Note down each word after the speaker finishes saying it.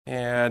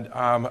and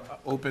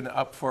open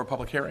up for a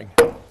public hearing.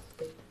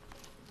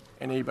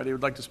 Anybody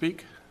would like to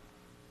speak?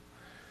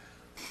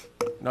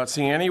 Not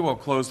seeing any, we'll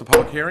close the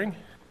public hearing.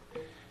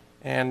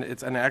 And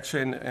it's an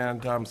action,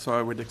 and so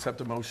I would accept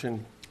a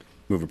motion.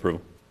 Move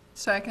approval.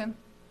 Second.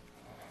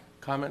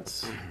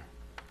 Comments?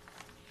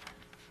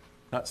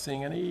 Not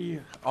seeing any.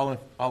 All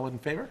in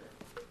favor?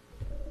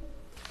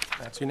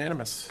 That's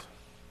unanimous.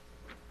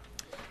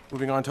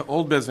 Moving on to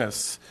old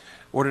business.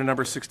 Order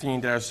number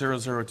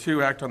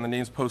 16-002, act on the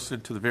names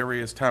posted to the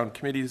various town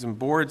committees and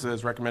boards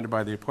as recommended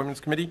by the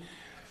Appointments Committee.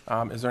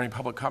 Is there any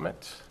public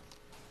comment?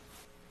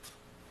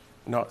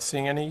 Not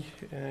seeing any.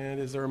 And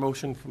is there a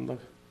motion from the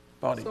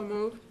body? So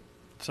moved.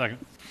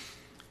 Second.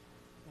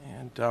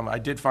 And I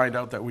did find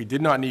out that we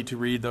did not need to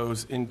read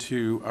those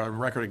into a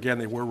record again.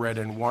 They were read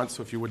in once,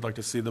 so if you would like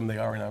to see them, they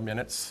are in our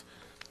minutes.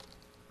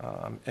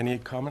 Any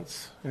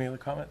comments? Any other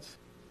comments?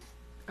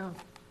 Oh.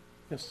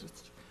 Yes.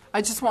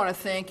 I just want to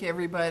thank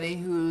everybody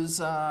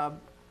who's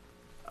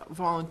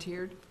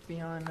volunteered to be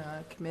on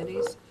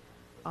committees.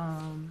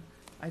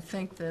 I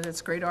think that it's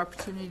a great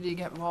opportunity to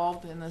get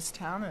involved in this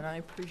town, and I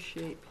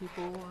appreciate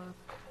people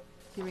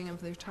giving up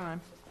their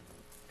time.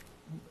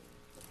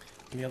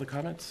 Any other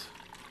comments?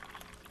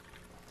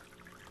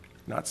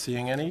 Not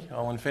seeing any.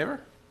 All in favor?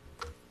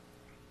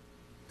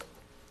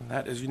 And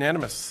that is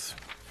unanimous.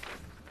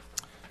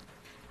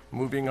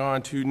 Moving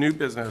on to new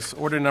business.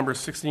 Order number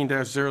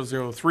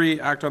 16-003,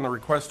 act on the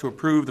request to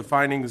approve the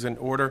findings in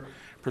order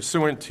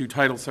pursuant to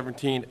Title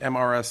 17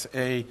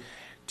 MRSA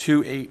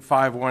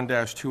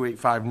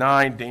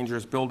 2851-2859,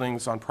 dangerous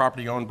buildings on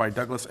property owned by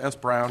Douglas S.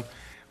 Brown,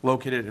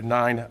 located at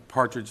 9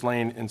 Partridge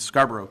Lane in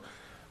Scarborough.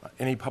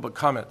 Any public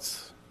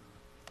comments?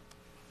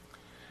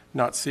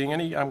 Not seeing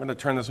any. I'm going to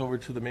turn this over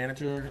to the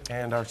manager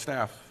and our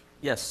staff.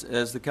 Yes,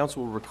 as the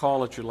council will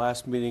recall, at your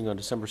last meeting on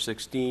December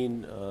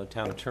 16,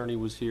 town attorney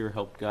was here,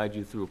 helped guide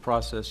you through a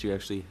process. You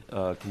actually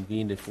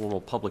convened a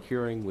formal public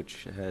hearing,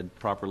 which had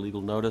proper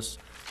legal notice.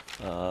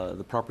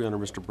 The property owner,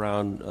 Mr.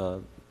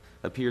 Brown,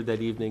 appeared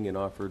that evening and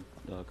offered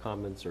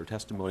comments or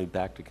testimony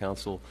back to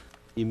council.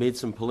 He made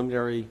some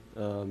preliminary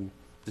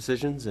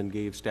decisions and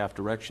gave staff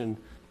direction.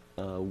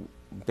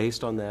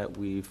 Based on that,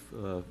 we've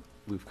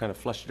kind of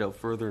fleshed it out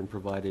further and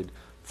provided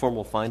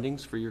formal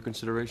findings for your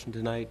consideration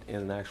tonight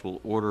and an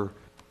actual order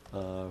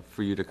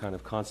for you to kind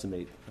of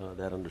consummate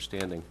that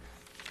understanding.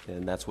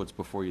 And that's what's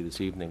before you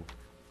this evening.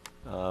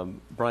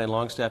 Brian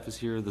Longstaff is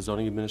here, the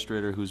zoning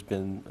administrator, who's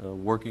been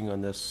working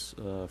on this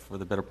for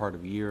the better part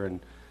of a year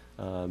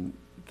and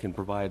can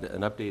provide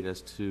an update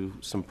as to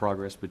some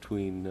progress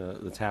between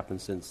that's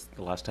happened since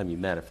the last time you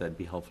met, if that'd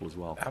be helpful as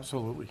well.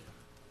 Absolutely.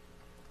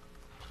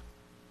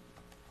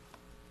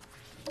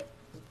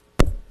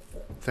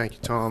 Thank you,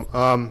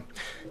 Tom.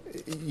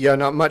 Yeah,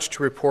 not much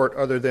to report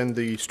other than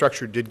the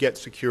structure did get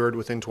secured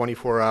within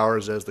 24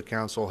 hours as the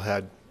council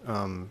had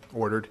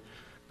ordered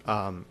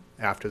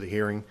after the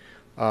hearing.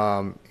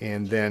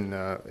 And then,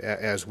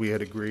 as we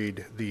had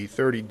agreed, the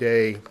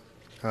 30-day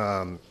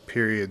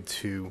period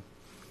to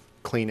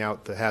clean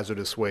out the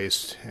hazardous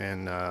waste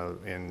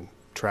and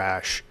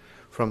trash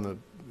from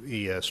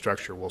the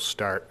structure will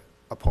start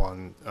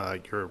upon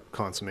your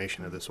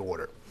consummation of this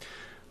order.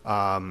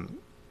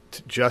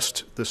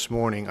 Just this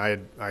morning, I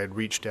had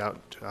reached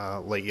out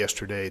late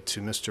yesterday to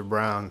Mr.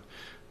 Brown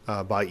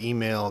by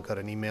email, got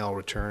an email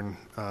return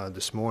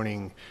this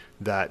morning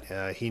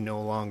that he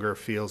no longer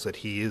feels that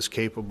he is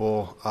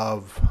capable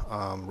of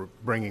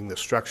bringing the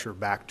structure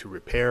back to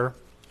repair.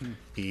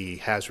 He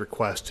has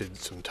requested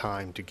some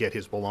time to get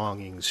his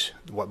belongings,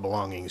 what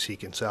belongings he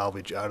can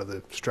salvage out of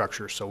the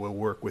structure, so we'll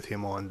work with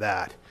him on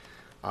that.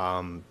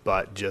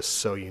 But just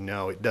so you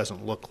know, it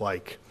doesn't look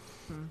like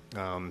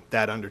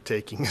that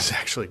undertaking is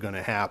actually going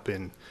to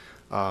happen.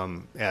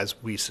 As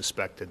we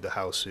suspected, the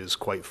house is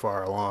quite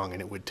far along,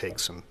 and it would take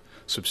some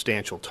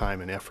substantial time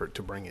and effort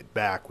to bring it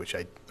back, which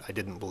I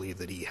didn't believe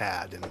that he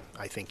had, and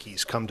I think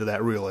he's come to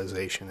that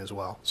realization as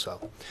well.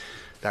 So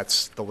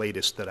that's the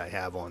latest that I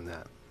have on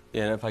that.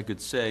 And if I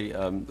could say,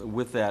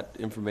 with that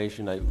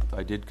information,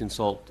 I did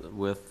consult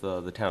with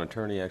the town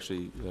attorney.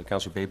 Actually,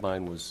 Councilor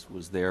Babine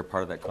was there,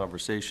 part of that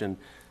conversation.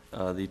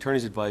 The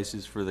attorney's advice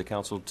is for the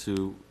council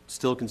to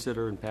still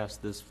consider and pass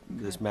this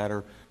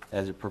matter,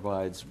 as it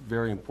provides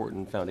very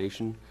important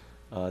foundation.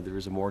 There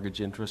is a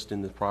mortgage interest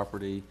in the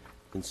property,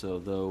 and so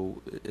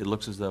though it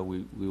looks as though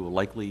we will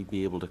likely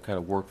be able to kind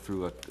of work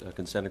through a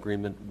consent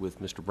agreement with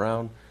Mr.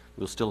 Brown,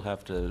 we'll still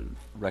have to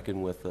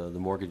reckon with the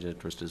mortgage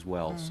interest as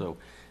well. So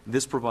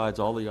this provides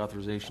all the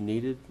authorization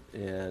needed,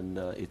 and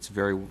it's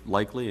very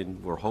likely,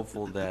 and we're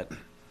hopeful that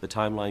the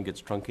timeline gets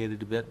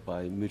truncated a bit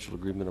by mutual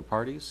agreement of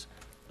parties.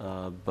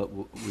 But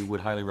we would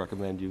highly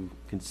recommend you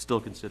can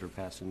still consider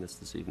passing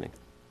this evening.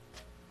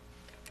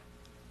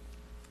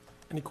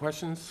 Any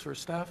questions for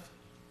staff?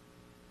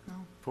 No.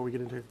 Before we get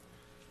into it?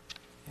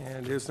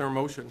 And is there a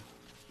motion?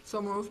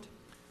 So moved.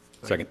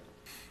 Second.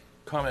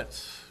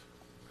 Comments?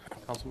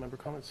 Council member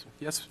comments?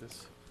 Yes,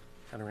 Ms.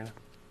 Katarina.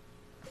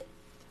 I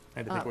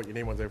had to think what your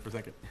name was there for a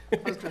second. I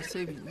was going to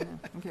save you. Yeah.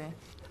 Okay.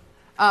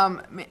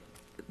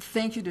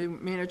 thank you to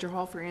Manager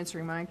Hall for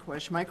answering my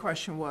question. My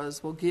question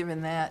was, well,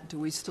 given that, do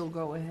we still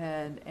go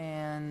ahead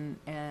and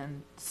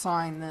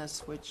sign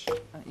this, which,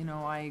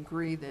 I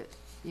agree that,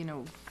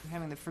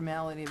 having the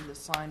formality of the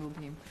sign will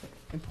be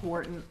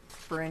important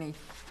for anything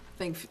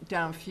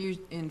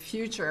in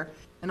future,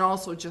 and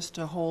also just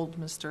to hold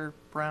Mr.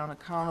 Brown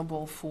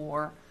accountable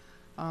for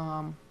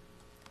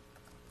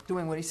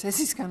doing what he says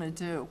he's going to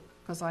do,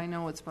 because I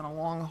know it's been a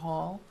long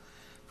haul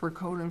for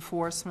code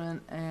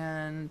enforcement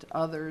and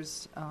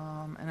others,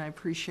 and I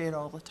appreciate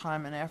all the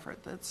time and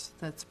effort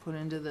that's put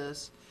into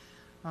this.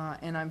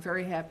 And I'm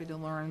very happy to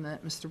learn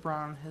that Mr.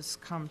 Brown has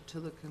come to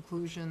the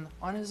conclusion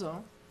on his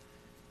own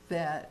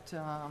that,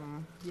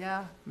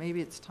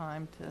 maybe it's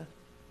time to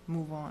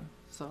move on.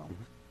 So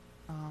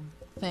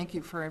thank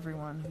you for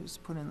everyone who's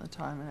put in the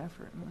time and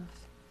effort in this.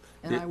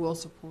 And I will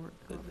support.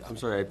 I'm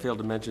sorry, I failed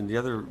to mention, the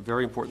other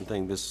very important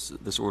thing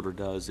this order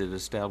does, it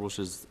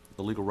establishes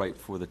the legal right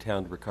for the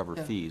town to recover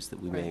fees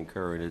that we may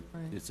incur, and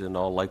it's in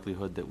all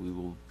likelihood that we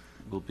will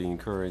be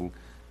incurring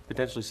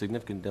potentially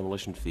significant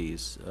demolition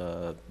fees,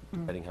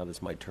 depending how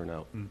this might turn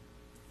out.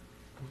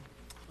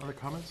 Other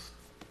comments?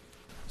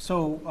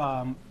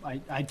 So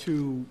I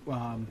too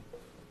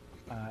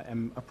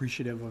am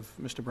appreciative of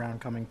Mr. Brown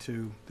coming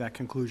to that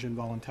conclusion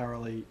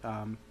voluntarily.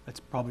 It's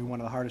probably one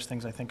of the hardest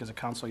things I think as a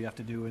council you have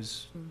to do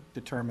is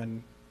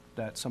determine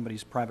that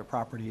somebody's private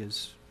property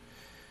is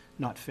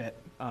not fit.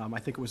 I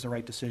think it was the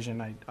right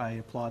decision. I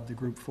applaud the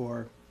group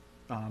for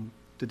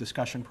the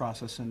discussion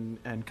process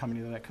and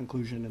coming to that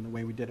conclusion, and the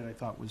way we did it I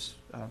thought was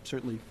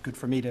certainly good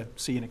for me to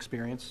see and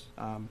experience.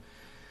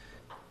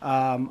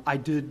 I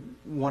did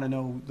want to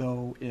know,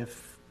 though,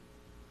 if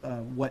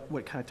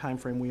what kind of time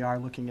frame we are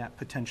looking at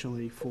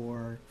potentially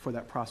for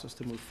that process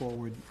to move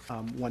forward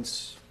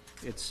once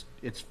it's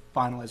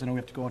finalized. I know we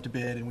have to go out to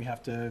bid and we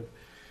have to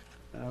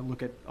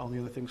look at all the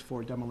other things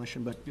for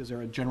demolition, but is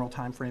there a general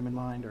time frame in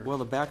mind? Or? Well,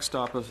 the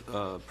backstop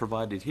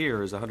provided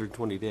here is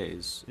 120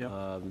 days. Yep.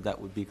 That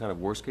would be kind of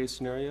worst-case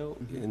scenario.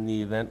 In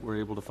the event we're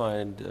able to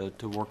find,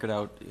 to work it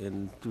out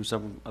through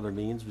some other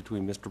means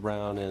between Mr.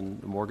 Brown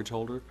and the mortgage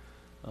holder,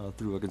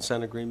 through a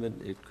consent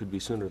agreement, it could be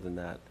sooner than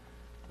that.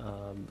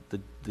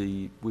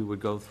 We would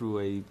go through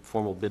a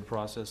formal bid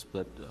process,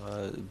 but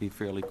it'd be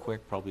fairly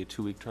quick, probably a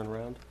 2-week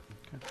turnaround.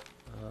 Okay.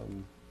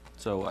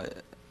 So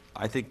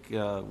I think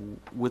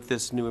with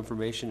this new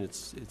information,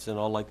 it's in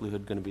all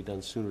likelihood going to be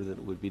done sooner than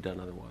it would be done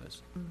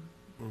otherwise.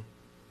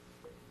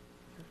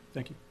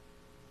 Thank you.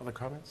 Other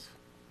comments?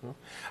 No?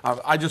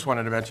 I just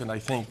wanted to mention, I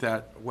think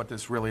that what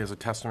this really is a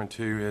testament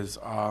to is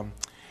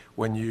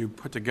when you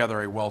put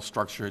together a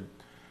well-structured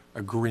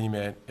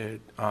agreement, it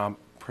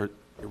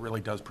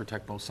really does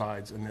protect both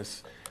sides, and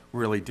this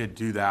really did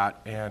do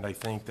that. And I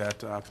think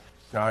that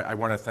I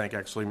want to thank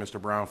actually Mr.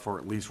 Brown for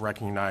at least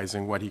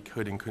recognizing what he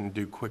could and couldn't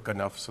do quick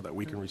enough so that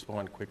we can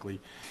respond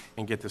quickly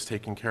and get this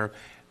taken care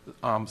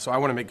of. So I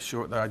want to make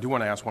sure that I do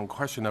want to ask one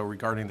question, though,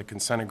 regarding the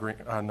consent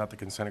agreement, not the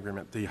consent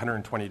agreement, the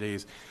 120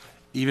 days.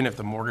 Even if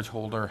the mortgage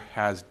holder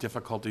has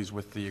difficulties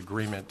with the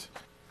agreement,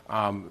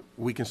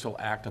 we can still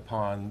act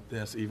upon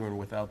this even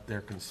without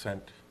their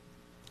consent.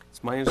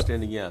 It's my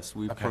understanding, yes.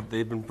 Okay.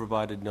 They've been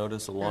provided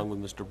notice along with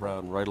Mr.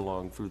 Brown right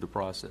along through the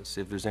process.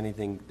 If there's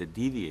anything that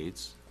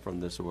deviates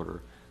from this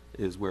order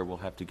is where we'll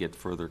have to get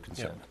further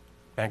consent. Yeah.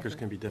 Bankers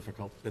can be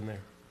difficult, been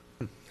there.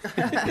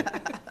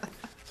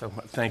 So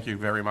thank you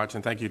very much,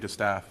 and thank you to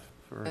staff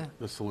for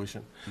the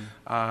solution.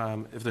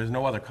 If there's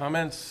no other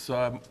comments,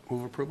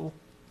 move approval.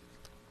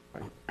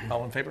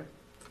 All in favor?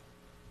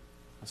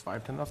 That's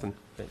 5-0.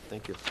 Okay,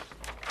 thank you.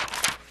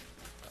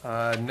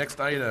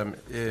 Next item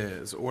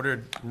is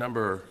order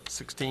number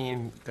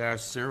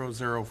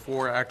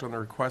 16-004, act on the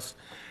request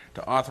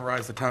to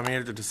authorize the town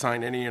manager to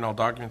sign any and all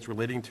documents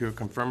relating to a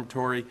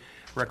confirmatory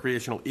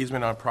recreational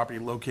easement on property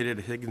located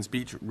at Higgins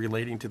Beach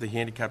relating to the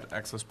handicapped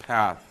access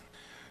path.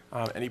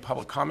 Any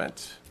public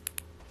comment?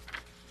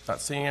 Not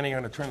seeing any.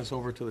 I'm going to turn this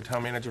over to the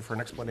town manager for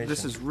an explanation.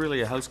 This is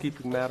really a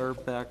housekeeping matter.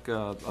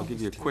 I'll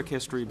give you a quick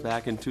history.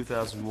 Back in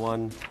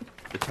 2001,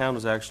 the town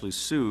was actually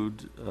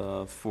sued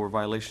for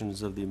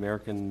violations of the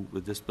American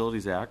with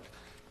Disabilities Act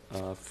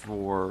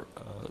for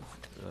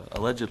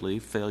allegedly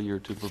failure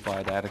to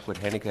provide adequate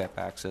handicap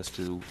access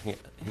to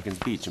Higgins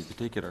Beach in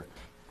particular.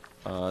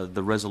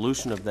 The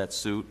resolution of that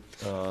suit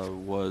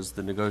was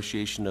the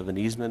negotiation of an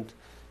easement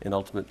and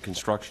ultimate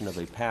construction of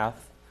a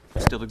path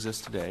that still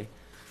exists today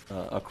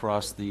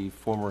across the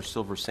former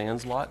Silver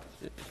Sands lot,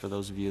 for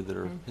those of you that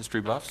are history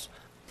buffs.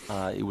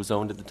 It was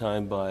owned at the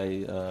time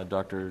by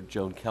Dr.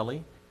 Joan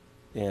Kelly,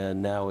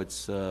 and now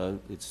it's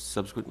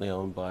subsequently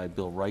owned by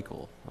Bill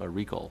Reichel,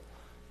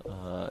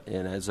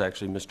 and it's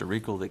actually Mr.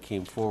 Reichel that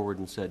came forward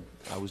and said,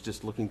 I was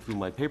just looking through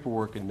my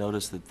paperwork and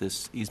noticed that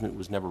this easement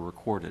was never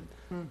recorded.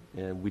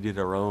 And we did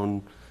our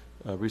own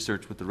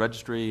research with the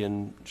registry,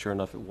 and sure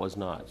enough, it was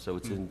not. So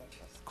it's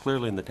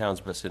clearly in the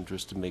town's best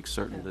interest to make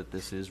certain that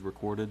this is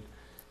recorded.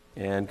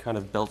 And kind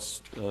of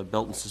belt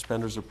and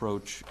suspenders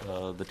approach,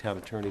 the town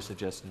attorney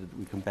suggested that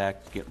we come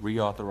back to get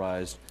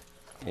reauthorized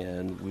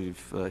and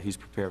he's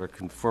prepared a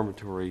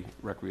confirmatory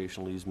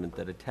recreational easement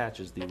that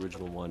attaches the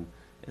original one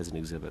as an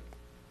exhibit.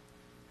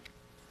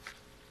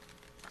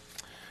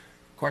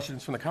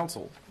 Questions from the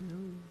council?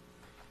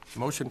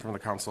 Motion from the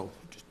council?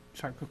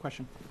 Sorry, quick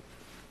question.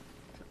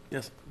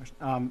 Yes.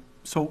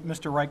 So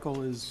Mr.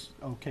 Reichel is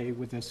okay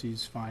with this?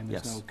 He's fine?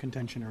 There's Yes. no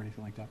contention or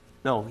anything like that?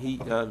 No,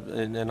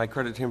 and I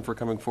credit him for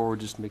coming forward,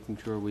 just making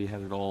sure we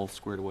had it all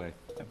squared away.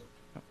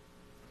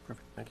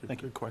 Perfect. Thank you.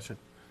 Thank you. Good question.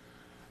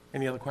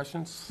 Any other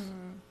questions? Is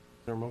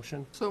there a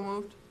motion? So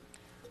moved.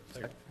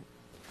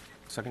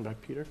 Second by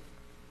Peter.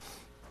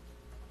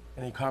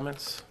 Any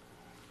comments?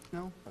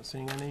 No? Not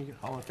seeing any.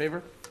 All in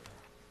favor?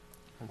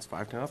 That's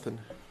 5-0. Thank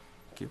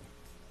you.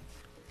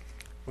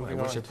 I Moving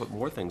wish I on. put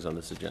more things on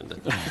this agenda.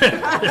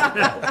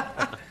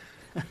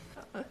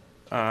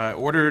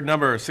 Order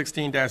number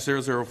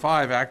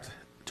 16-005, act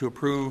to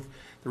approve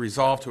the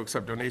resolve to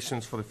accept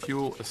donations for the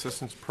fuel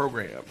assistance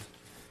program.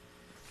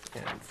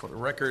 And for the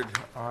record,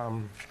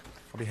 I'll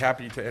be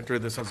happy to enter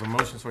this as a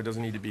motion, so it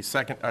doesn't need to be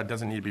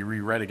doesn't need to be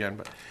reread again.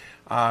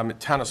 But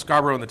Town of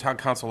Scarborough and the Town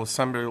Council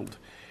assembled,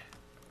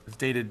 it's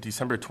dated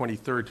December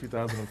 23rd,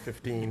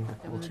 2015.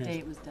 That was the day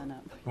it was done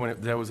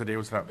up. That was the day it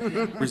was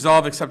done.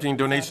 Resolve accepting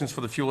donations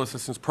for the fuel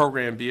assistance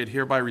program, be it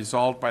hereby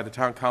resolved by the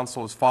Town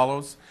Council as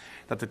follows,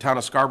 that the Town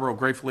of Scarborough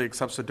gratefully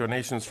accepts the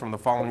donations from the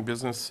following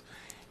business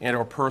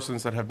and/or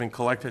persons that have been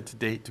collected to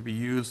date to be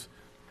used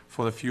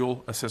for the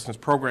fuel assistance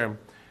program.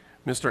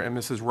 Mr. and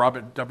Mrs.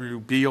 Robert W.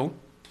 Beal,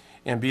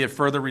 and be it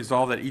further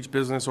resolved that each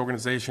business,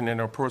 organization,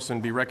 and/or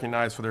person be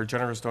recognized for their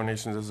generous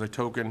donations as a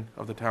token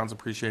of the town's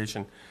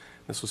appreciation.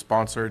 This was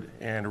sponsored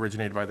and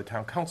originated by the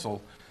Town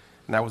Council,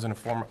 and that was in the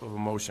form of a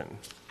motion.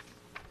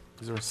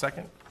 Is there a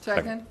second?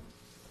 Second?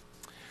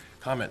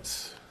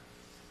 Comments?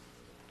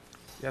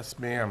 Yes,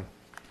 ma'am.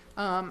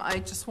 I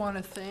just want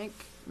to thank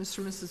Mr.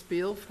 and Mrs.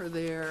 Beal for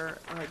their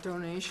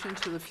donation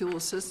to the fuel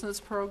assistance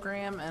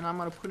program, and I'm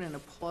going to put in a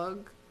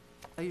plug.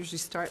 I usually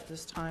start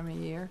this time of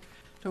year.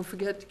 Don't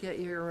forget to get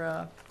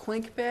your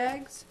clink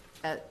bags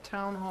at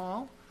Town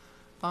Hall,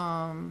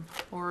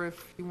 or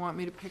if you want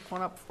me to pick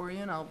one up for you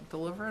and I'll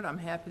deliver it, I'm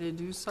happy to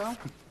do so.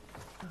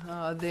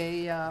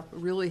 They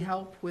really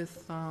help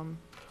with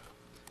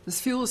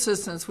this fuel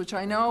assistance, which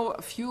I know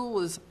fuel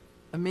is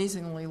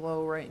amazingly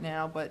low right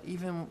now, but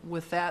even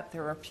with that,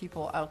 there are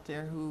people out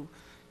there who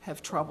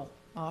have trouble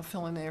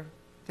filling their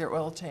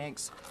oil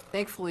tanks.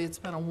 Thankfully, it's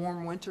been a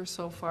warm winter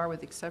so far,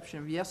 with the exception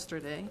of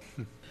yesterday.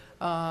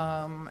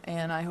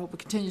 And I hope it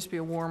continues to be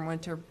a warm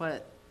winter,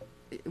 but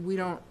we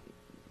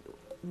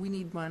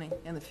need money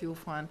in the fuel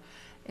fund.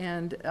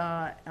 And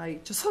I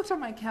just looked at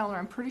my calendar,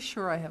 I'm pretty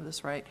sure I have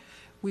this right.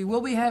 We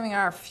will be having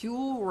our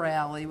fuel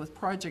rally with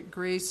Project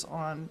Grace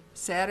on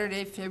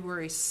Saturday,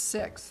 February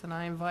 6th, and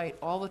I invite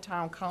all the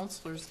town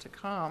councilors to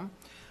come.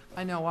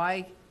 I know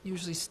I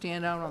usually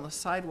stand out on the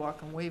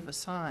sidewalk and wave a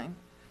sign,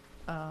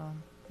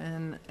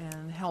 and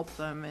help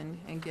them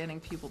in getting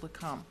people to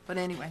come. But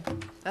anyway,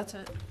 that's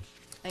it.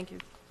 Thank you.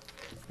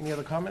 Any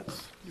other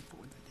comments? Can you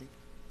forward that date?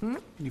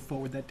 Can you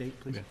forward that date,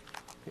 please?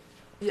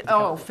 Yeah,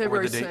 oh,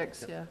 February the date.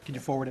 6th, yeah. Can you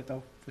forward it,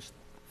 though? Just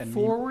an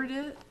Forward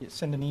it? Yeah,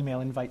 send an email,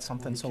 invite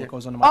something, so it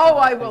goes on the. Oh,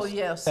 I will,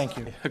 yes. Thank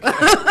you.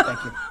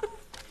 Thank you.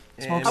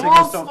 And I'm a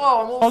little Signals slow, don't- I'm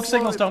a little Smoke slow.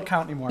 signals don't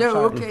count anymore, No,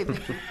 sorry. okay,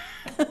 thank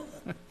you.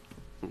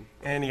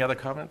 any other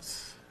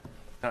comments?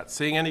 Not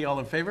seeing any. All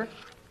in favor?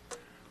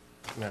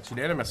 And that's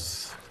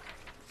unanimous.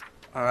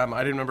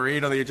 Item number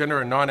 8 on the agenda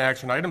are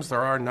non-action items.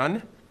 There are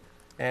none.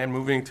 And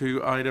moving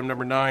to item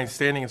number 9,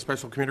 standing and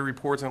special committee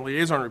reports and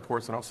liaison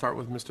reports. And I'll start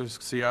with Mr.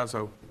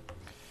 Ciazzo.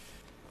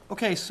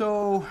 Okay,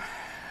 so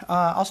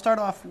I'll start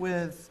off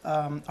with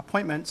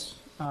appointments.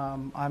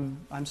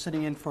 I'm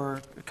sitting in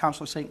for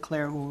Councilor St.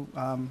 Clair, who,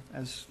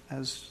 as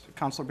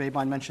Councilor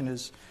Babine mentioned,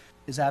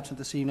 is absent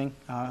this evening.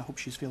 I hope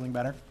she's feeling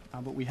better.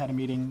 But we had a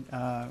meeting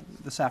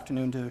this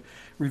afternoon to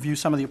review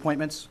some of the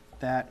appointments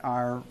that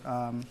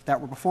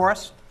were before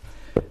us.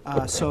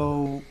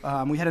 So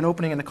we had an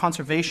opening in the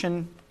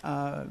Conservation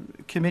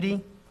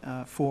Committee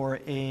for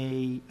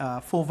a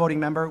full voting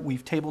member.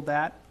 We've tabled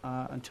that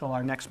until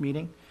our next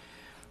meeting.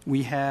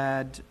 We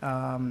had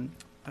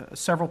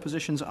several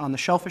positions on the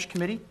Shellfish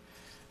Committee.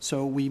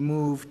 So we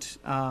moved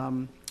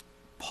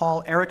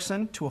Paul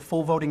Erickson to a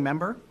full voting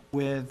member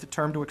with the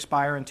term to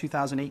expire in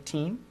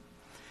 2018.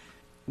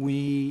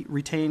 We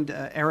retained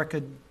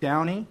Erica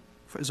Downey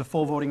as a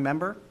full voting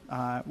member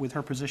with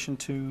her position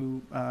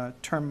to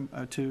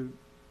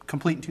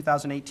complete in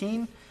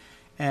 2018.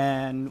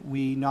 And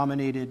we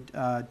nominated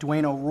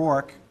Dwayne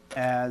O'Rourke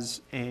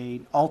as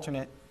an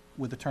alternate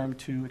with a term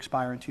to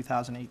expire in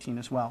 2018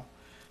 as well.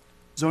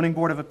 Zoning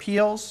Board of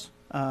Appeals,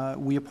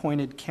 we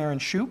appointed Karen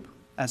Shoup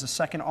as a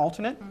second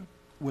alternate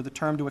with a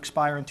term to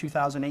expire in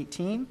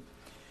 2018.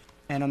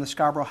 And on the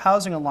Scarborough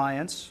Housing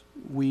Alliance,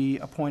 we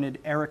appointed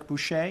Eric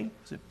Boucher.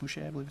 Is it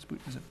Boucher? I believe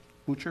it's Is it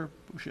Boucher?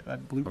 Boucher?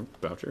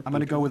 Voucher? I'm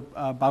going to go with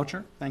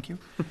Boucher. Thank you.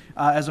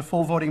 As a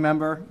full voting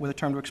member with a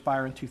term to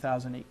expire in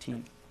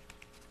 2018.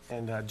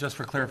 And just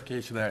for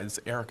clarification, that is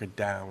Erica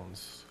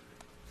Downs.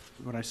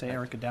 what did I say,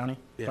 Erica Downey?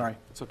 Yeah, Sorry.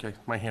 it's okay,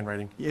 my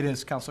handwriting. It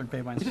is Counselor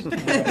Pavine's.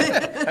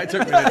 I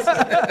took minutes.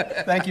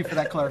 Thank you for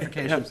that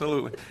clarification.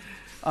 Absolutely.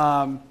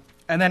 And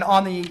then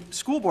on the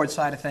school board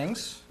side of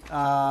things,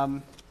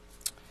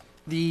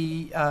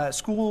 the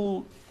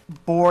school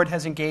board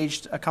has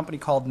engaged a company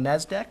called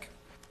NESDEC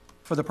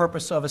for the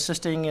purpose of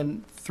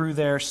assisting through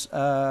their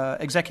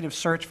executive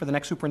search for the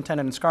next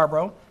superintendent in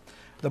Scarborough.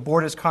 The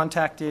board has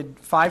contacted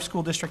 5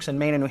 school districts in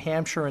Maine and New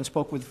Hampshire and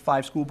spoke with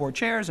 5 school board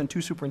chairs and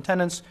 2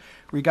 superintendents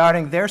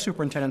regarding their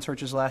superintendent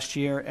searches last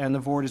year, and the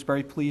board is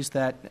very pleased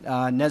that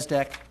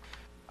NESDEC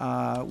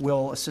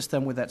will assist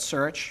them with that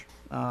search.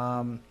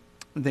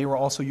 They were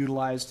also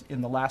utilized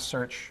in the last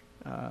search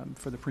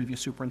for the previous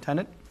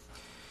superintendent.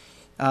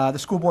 The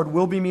school board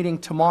will be meeting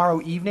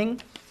tomorrow evening,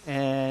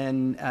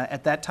 and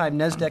at that time,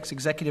 NESDEC's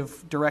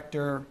executive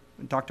director,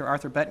 Dr.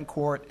 Arthur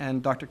Betancourt,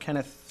 and Dr.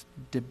 Kenneth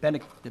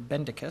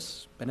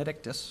Benedictus,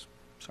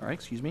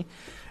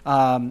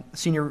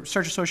 senior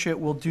search associate,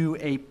 will do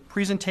a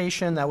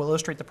presentation that will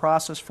illustrate the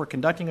process for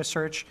conducting a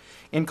search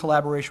in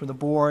collaboration with the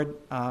board.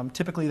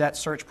 Typically, that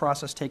search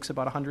process takes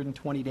about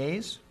 120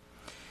 days.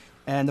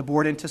 And the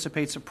board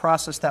anticipates a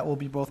process that will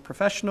be both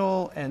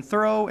professional and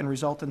thorough and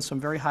result in some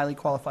very highly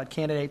qualified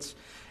candidates,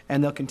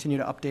 and they'll continue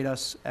to update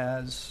us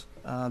as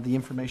the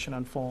information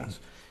unfolds.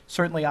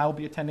 Certainly, I will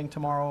be attending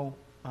tomorrow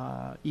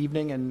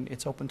evening, and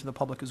it's open to the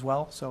public as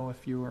well. So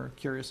if you are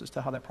curious as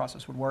to how that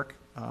process would work,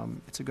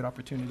 it's a good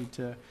opportunity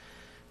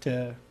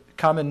to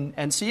come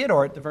and see it,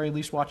 or at the very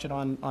least watch it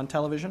on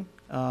television.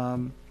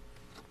 And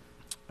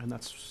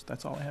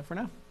that's all I have for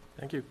now.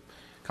 Thank you.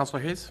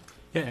 Counselor Hayes?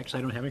 Yeah, actually,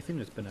 I don't have anything.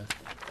 It's been a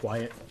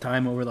quiet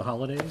time over the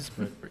holidays,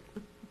 but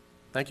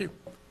Thank you.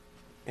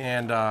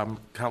 And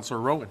Counselor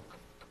Rowan?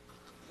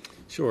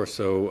 sure.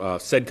 So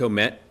SEDCO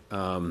met.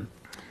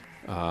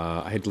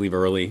 I had to leave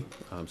early,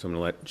 so I'm going to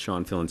let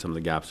Sean fill in some of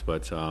the gaps,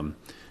 but some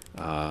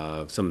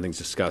of the things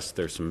discussed,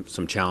 there's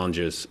some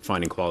challenges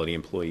finding quality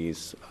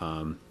employees.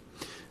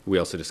 We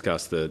also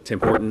discussed the Tim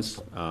Hortons,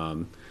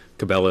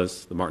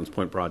 Cabela's, the Martins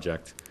Point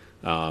project,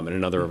 and a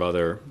number of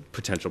other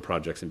potential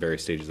projects in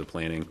various stages of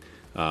planning.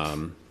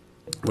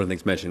 One of the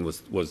things mentioned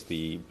was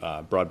the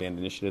broadband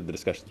initiative, the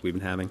discussions we've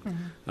been having.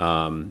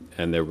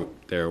 And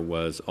there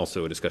was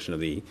also a discussion of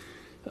the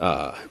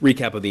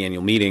recap of the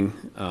annual meeting,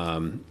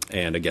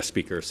 and a guest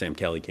speaker, Sam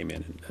Kelly, came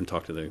in and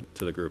talked to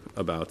the group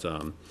about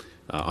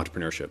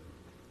entrepreneurship.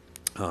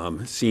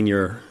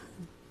 Senior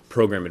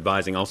program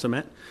advising also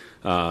met.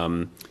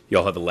 You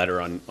all have a letter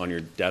on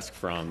your desk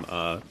from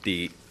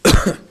the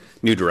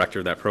new director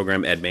of that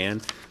program, Ed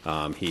Mann.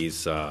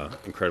 He's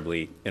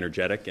incredibly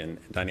energetic and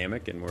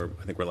dynamic, and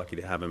I think we're lucky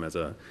to have him as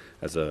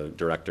a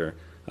director.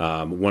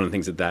 One of the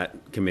things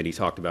that committee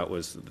talked about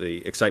was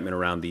the excitement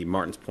around the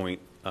Martins Point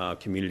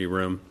community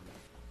room.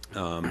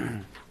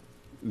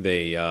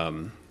 They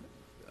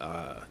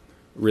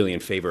really in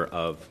favor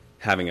of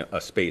having a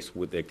space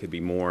that could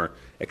be more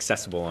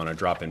accessible on a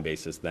drop-in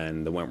basis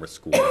than the Wentworth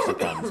School. There's some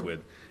problems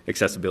with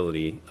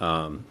accessibility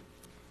and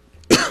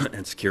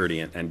security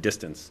and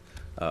distance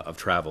of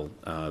travel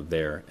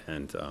there,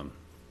 and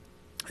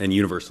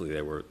universally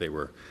they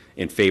were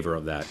in favor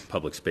of that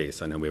public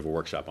space. I know we have a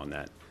workshop on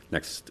that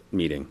next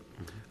meeting.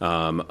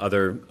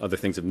 Other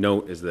things of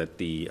note is that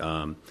the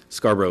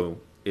Scarborough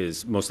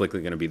is most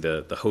likely going to be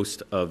the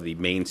host of the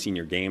Maine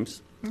Senior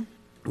Games,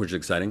 which is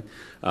exciting.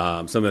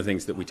 Some of the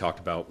things that we talked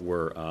about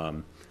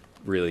were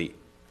really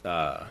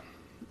a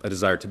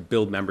desire to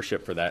build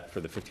membership for the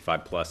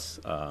 55-plus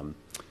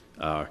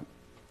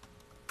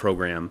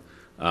program.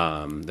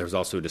 There was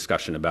also a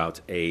discussion about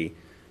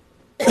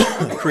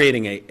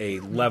creating a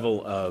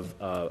level of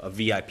a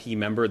VIP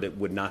member that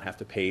would not have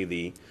to pay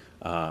the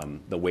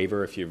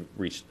waiver if you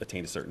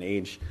attained a certain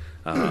age.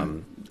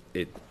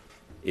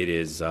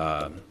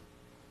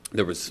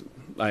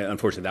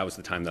 Unfortunately, that was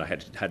the time that I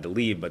had to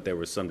leave, but there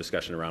was some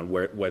discussion around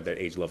where that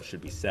age level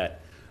should be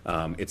set.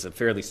 It's a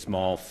fairly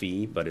small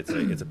fee, but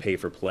it's a pay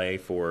for play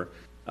to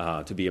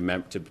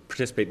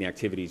participate in the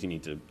activities. You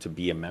need to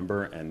be a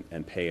member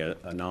and pay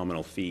a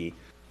nominal fee.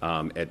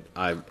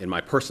 In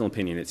my personal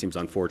opinion, it seems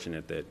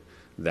unfortunate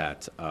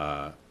that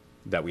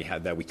we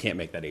can't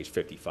make that age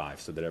 55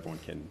 so that everyone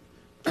can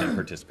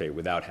participate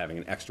without having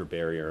an extra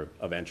barrier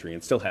of entry,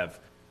 and still have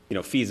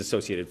fees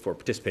associated for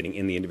participating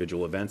in the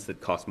individual events that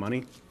cost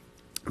money,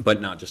 but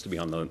not just to be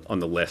on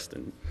the list.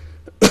 And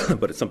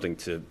but it's something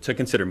to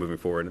consider moving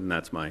forward, and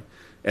that's my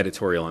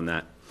editorial on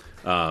that.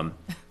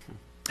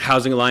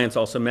 Housing Alliance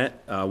also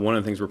met. One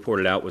of the things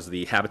reported out was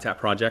the Habitat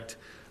Project.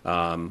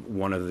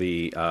 One of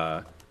the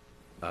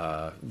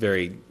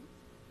very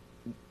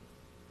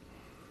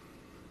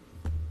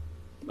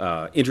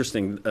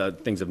interesting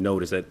things of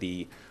note is that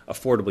the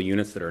affordable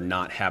units that are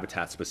not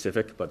Habitat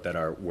specific, but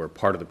that were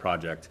part of the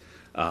project,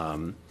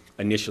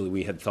 initially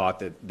we had thought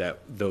that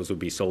those would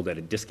be sold at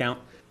a discount,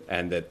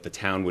 and that the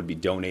town would be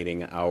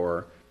donating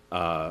our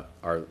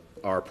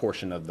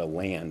portion of the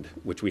land,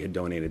 which we had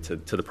donated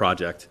to the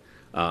project,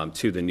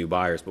 to the new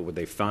buyers. But what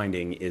they're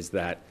finding is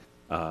that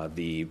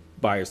the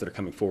buyers that are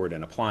coming forward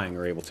and applying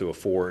are able to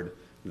afford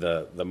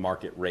the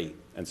market rate,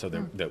 and so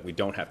that we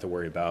don't have to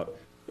worry about.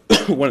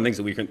 One of the things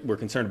that we're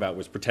concerned about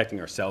was protecting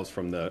ourselves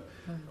from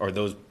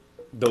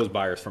those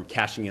buyers from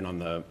cashing in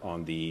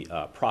on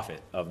the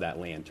profit of that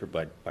land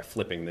by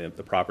flipping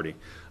the property,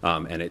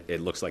 and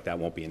it looks like that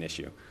won't be an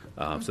issue.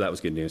 So that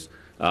was good news.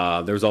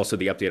 There was also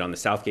the update on the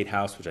Southgate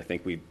house, which I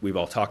think we've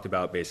all talked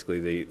about.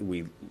 Basically,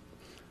 the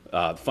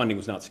funding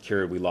was not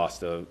secured. We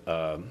lost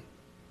a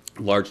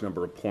large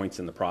number of points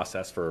in the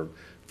process for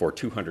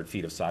 200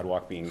 feet of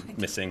sidewalk being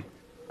missing.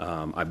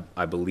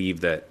 I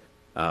believe that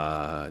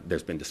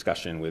there's been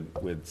discussion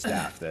with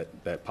staff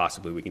that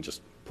possibly we can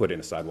just put in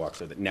a sidewalk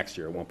so that next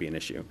year it won't be an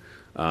issue.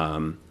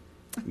 One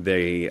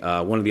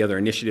of the other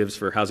initiatives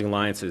for Housing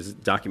Alliance is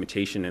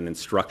documentation and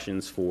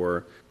instructions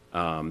for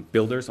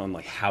builders on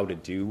like how to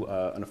do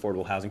an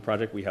affordable housing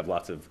project. We have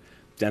lots of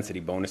density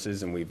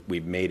bonuses, and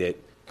we've made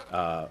it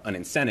an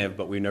incentive,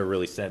 but we've never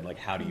really said like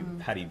how do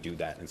you do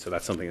that, and so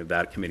that's something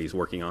that committee is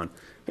working on.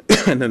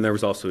 And then there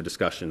was also a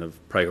discussion of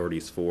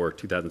priorities for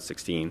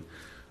 2016.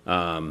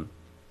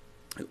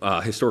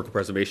 Historical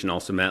preservation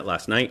also met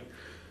last night.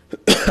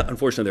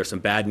 Unfortunately, there's some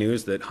bad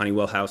news that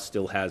Honeywell House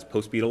still has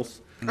post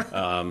beetles,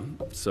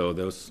 so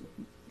those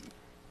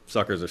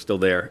suckers are still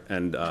there,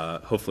 and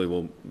hopefully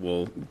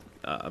we'll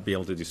be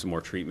able to do some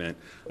more treatment.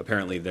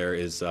 Apparently, there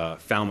is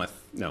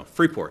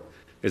Freeport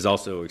is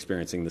also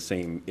experiencing the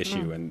same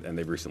issue, and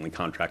they've recently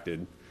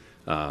contracted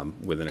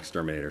with an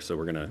exterminator. So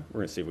we're gonna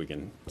see if we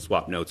can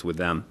swap notes with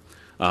them.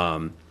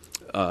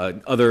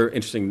 Other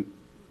interesting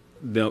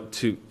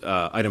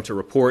item to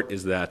report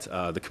is that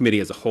the committee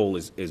as a whole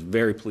is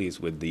very pleased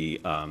with the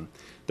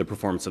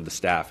performance of the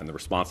staff and the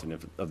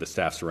responsiveness of the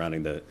staff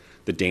surrounding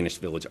the Danish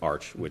Village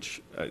Arch,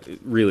 which it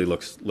really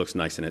looks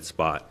nice in its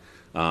spot.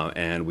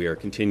 And we are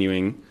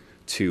continuing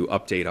to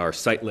update our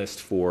site list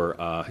for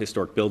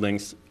historic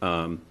buildings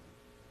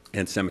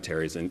and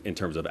cemeteries in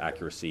terms of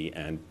accuracy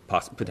and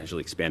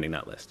potentially expanding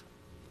that list.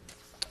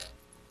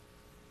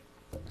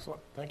 Excellent.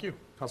 Thank you.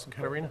 Councilor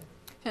Caterina.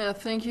 Yeah,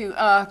 thank you.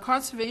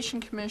 Conservation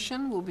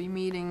Commission will be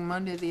meeting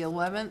Monday the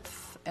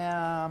 11th.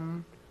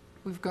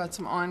 We've got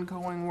some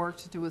ongoing work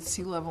to do with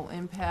sea level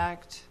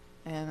impact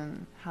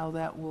and how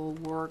that will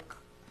work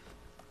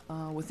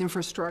with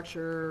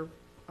infrastructure,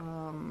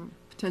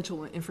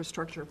 potential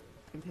infrastructure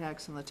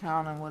impacts in the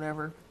town and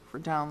whatever for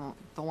down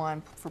the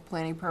line for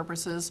planning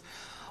purposes.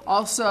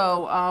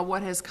 Also,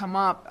 what has come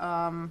up,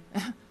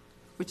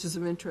 which is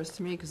of interest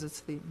to me because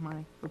it's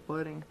my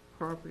abutting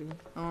property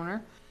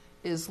owner,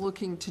 is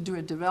looking to do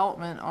a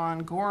development on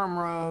Gorham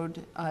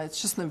Road.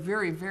 It's just in the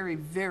very, very,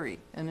 very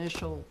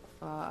initial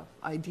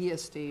idea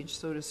stage,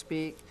 so to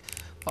speak.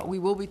 But we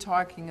will be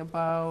talking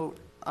about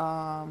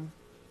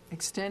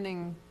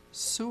extending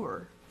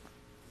sewer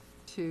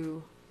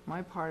to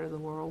my part of the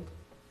world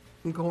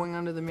and going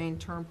under the Maine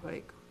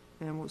Turnpike.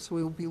 And so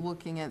we will be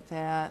looking at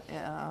that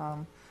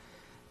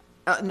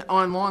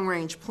on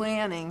long-range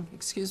planning,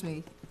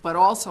 but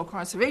also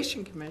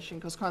Conservation Commission,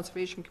 because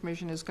Conservation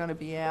Commission is going to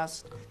be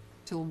asked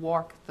to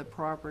walk the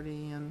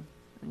property and,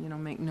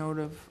 make note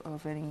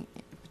of any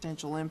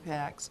potential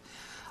impacts.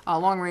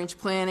 Long-range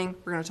planning,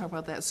 we're going to talk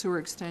about that sewer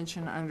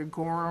extension under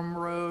Gorham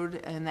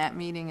Road, and that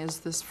meeting is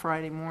this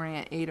Friday morning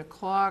at 8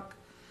 o'clock.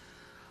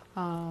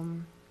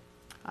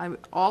 I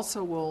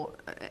also will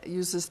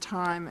use this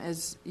time,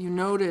 as you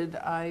noted,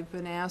 I've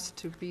been asked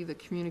to be the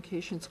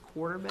communications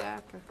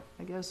quarterback,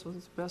 I guess was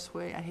the best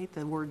way. I hate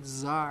the word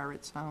czar.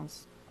 It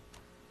sounds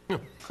a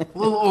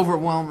little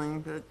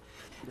overwhelming, but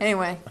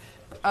anyway.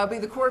 I'll be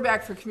the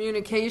quarterback for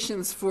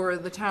communications for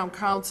the town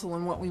council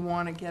and what we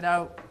want to get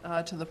out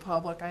to the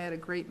public. I had a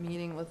great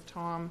meeting with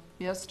Tom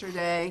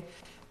yesterday.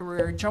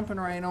 We're jumping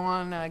right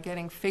on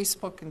getting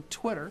Facebook and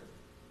Twitter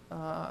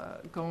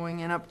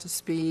going and up to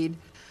speed.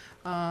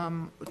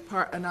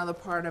 Another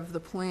part of the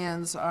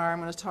plans are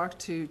I'm going to talk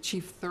to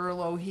Chief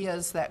Thurlow. He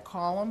has that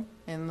column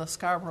in the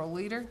Scarborough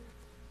Leader,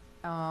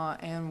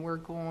 and we're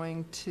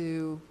going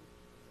to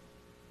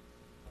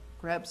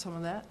grab some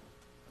of that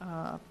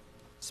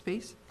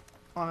space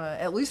on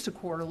at least a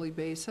quarterly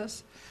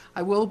basis.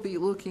 I will be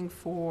looking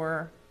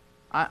for,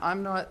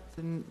 I'm not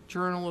the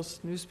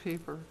journalist,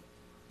 newspaper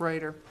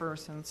writer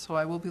person, so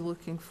I will be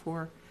looking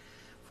for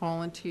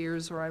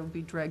volunteers, or I will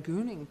be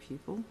dragooning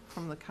people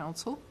from the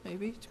council,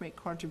 maybe, to make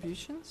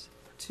contributions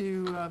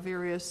to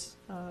various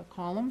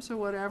columns or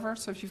whatever.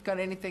 So if you've got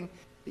anything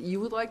that you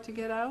would like to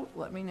get out,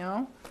 let me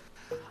know.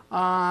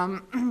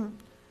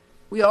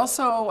 We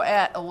also,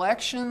 at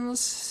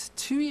elections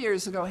 2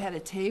 years ago, had a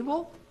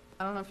table.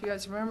 I don't know if you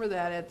guys remember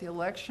that at the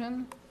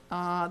election,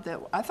 that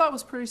I thought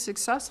was pretty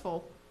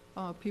successful.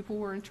 People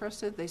were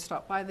interested. They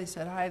stopped by, they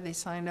said hi, they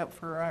signed up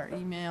for our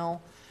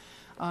email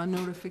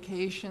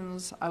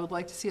notifications. I would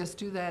like to see us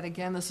do that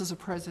again. This is a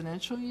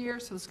presidential year,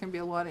 so there's going to be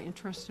a lot of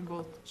interest in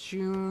both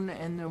June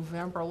and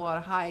November, a lot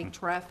of high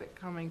traffic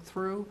coming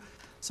through.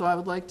 So I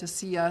would like to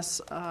see us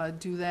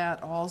do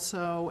that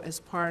also as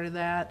part of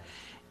that.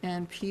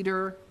 And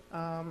Peter,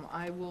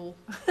 I will,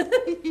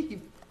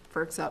 he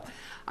perks up,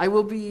 I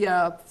will be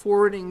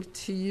forwarding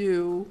to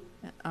you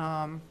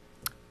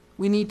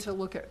we need to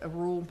look at a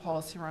rule and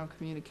policy around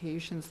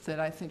communications that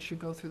I think should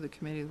go through the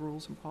committee, the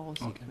Rules and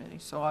Policy Okay. Committee.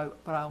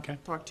 But I'll Okay.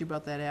 talk to you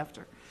about that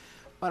after.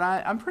 But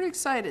I'm pretty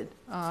excited,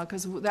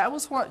 because that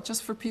was what,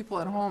 just for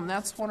people at home,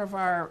 that's one of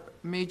our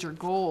major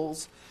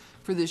goals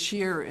for this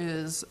year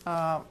is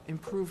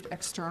improved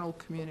external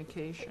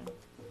communication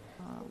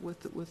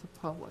with the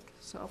public,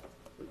 so.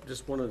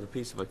 Just one other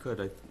piece, if I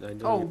could. I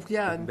know Oh,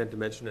 yeah. you meant to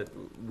mention it.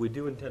 We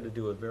do intend to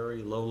do a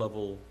very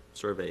low-level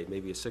survey,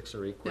 maybe a 6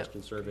 or 8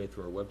 question survey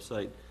through our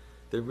website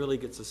that really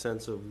gets a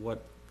sense of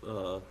what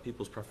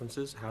people's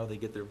preferences, how they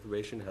get their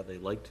information, how they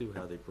like to,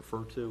 how they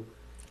prefer to,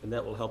 and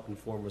that will help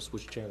inform us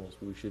which channels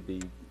we should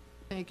be.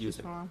 Thank you,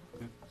 Using. Tom.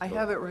 I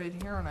have it right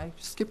here, and I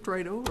skipped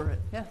right over it.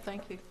 Yeah,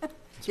 thank you.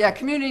 Yeah,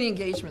 community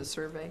engagement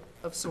survey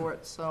of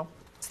sorts, so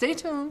stay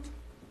tuned.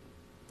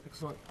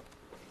 Excellent.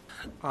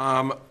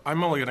 I'm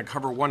only going to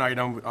cover one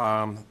item.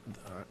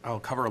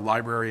 I'll cover a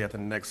library at the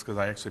next, because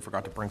I actually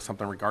forgot to bring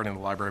something regarding the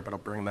library, but I'll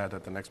bring that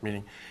at the next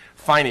meeting.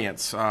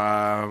 Finance,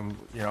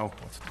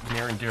 it's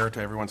near and dear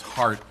to everyone's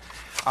heart.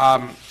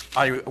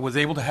 I was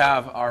able to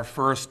have our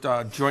first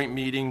joint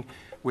meeting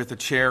with the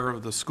chair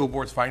of the school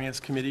board's finance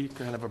committee,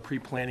 kind of a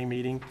pre-planning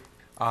meeting.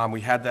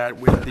 We had that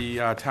with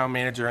the town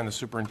manager and the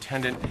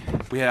superintendent.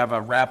 We have a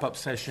wrap-up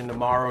session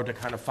tomorrow to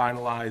kind of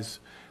finalize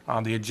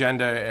the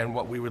agenda and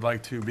what we would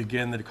like to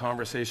begin the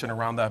conversation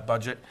around that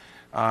budget.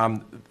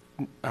 And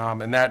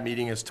that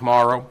meeting is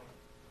tomorrow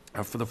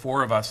for the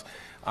 4 of us.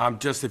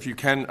 Just if you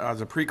can,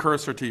 as a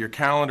precursor to your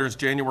calendars,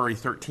 January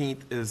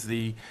 13th is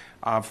the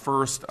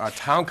first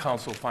Town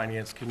Council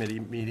Finance Committee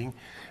meeting,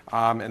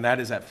 and that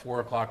is at 4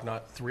 o'clock,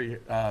 not 3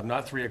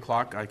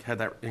 o'clock. I had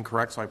that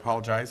incorrect, so I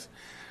apologize.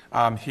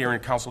 Here in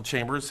council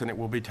chambers, and it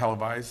will be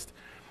televised.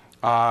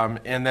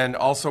 And then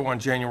also on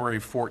January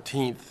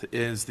 14th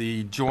is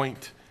the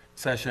joint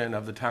session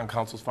of the Town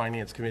Council's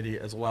Finance Committee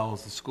as well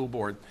as the school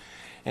board.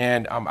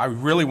 And I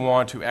really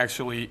want to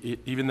actually,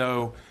 even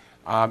though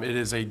it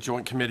is a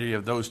joint committee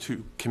of those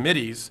 2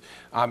 committees,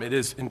 it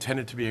is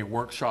intended to be a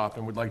workshop,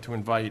 and would like to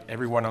invite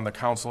everyone on the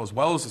council as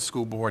well as the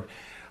school board.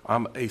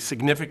 A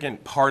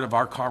significant part of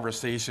our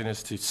conversation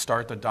is to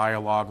start the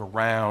dialogue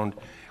around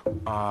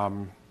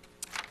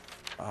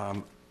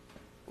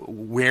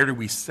where do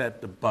we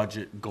set the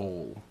budget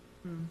goal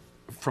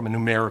from a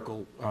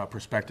numerical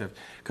perspective?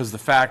 Because the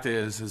fact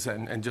is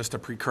and just a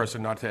precursor,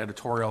 not to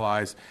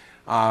editorialize,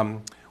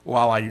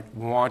 while I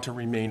want to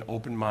remain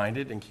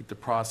open-minded and keep the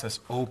process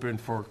open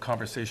for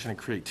conversation and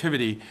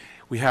creativity,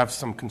 we have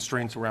some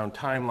constraints around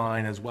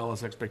timeline as well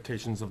as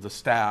expectations of the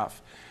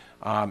staff.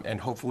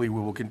 And hopefully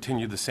we will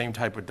continue the same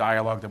type of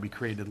dialogue that we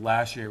created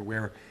last year,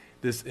 where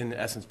this, in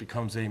essence,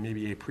 becomes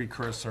maybe a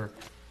precursor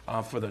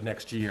for the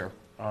next year,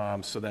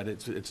 so that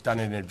it's done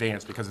in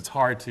advance, because it's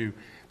hard to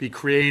be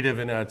creative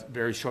in a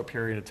very short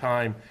period of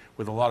time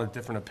with a lot of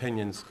different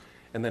opinions,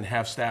 and then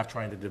have staff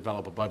trying to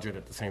develop a budget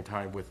at the same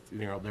time with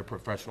their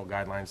professional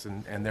guidelines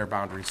and their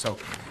boundaries. So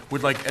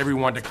we'd like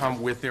everyone to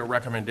come with their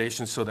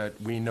recommendations so that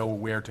we know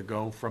where to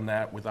go from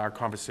that with our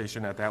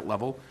conversation at that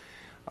level.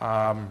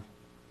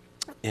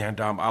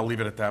 And I'll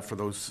leave it at that for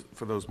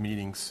those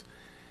meetings.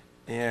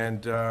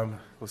 And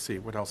let's see,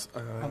 what else?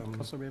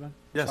 Councilor Rabin?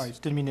 Yes. Sorry,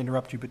 didn't mean to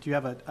interrupt you, but do you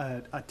have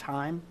a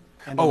time?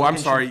 and Oh, I'm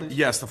location, sorry. please?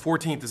 Yes, the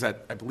 14th is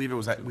at, I believe it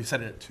was at, we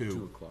said it at 2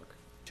 2. o'clock.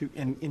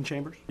 In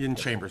chambers? In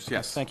Chambers,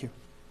 yes. Thank you.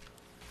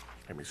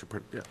 Maybe we should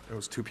put, yeah, it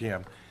was 2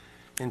 p.m.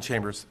 in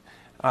Chambers.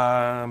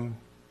 The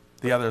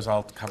others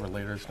I'll cover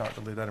later. It's not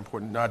really that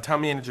important. Town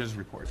manager's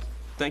report.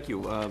 Thank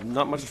you.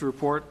 Not much to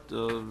report.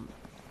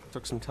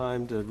 Took some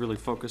time to really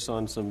focus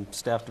on some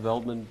staff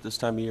development. This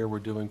time of year, we're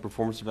doing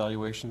performance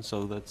evaluation,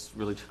 so that's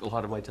really took a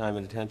lot of my time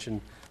and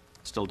attention,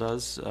 still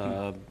does,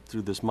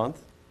 through this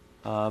month.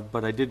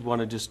 But I did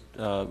want to just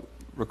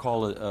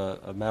recall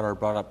a matter I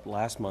brought up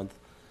last month,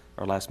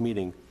 our last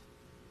meeting.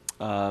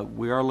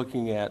 We are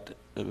looking at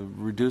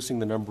reducing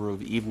the number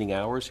of evening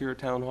hours here at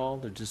Town Hall.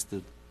 They're just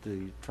the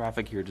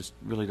traffic here just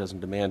really doesn't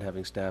demand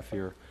having staff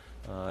here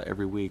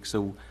every week.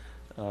 So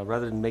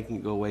rather than making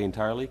it go away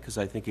entirely, because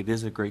I think it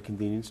is a great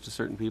convenience to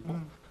certain people,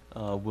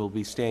 we'll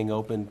be staying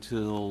open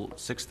till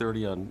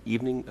 6:30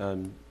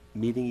 on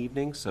meeting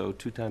evenings, so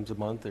 2 times a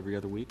month, every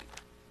other week,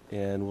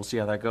 and we'll see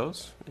how that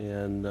goes.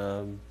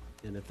 And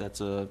if that's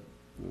a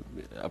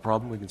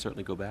problem, we can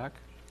certainly go back.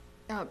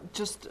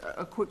 Just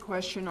a quick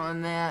question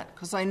on that,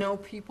 because I know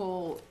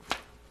people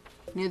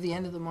near the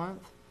end of the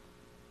month,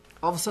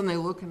 all of a sudden they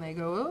look and they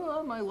go,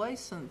 oh, my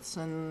license,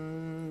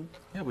 and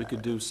Yeah, we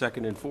could do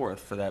 2nd and 4th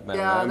for that matter.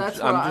 Yeah, I'm that's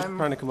just- what I'm just I'm-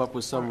 trying to come up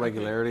with some Okay.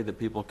 regularity that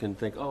people can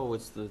think, oh,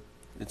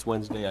 it's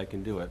Wednesday, I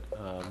can do it.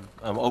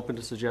 I'm open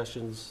to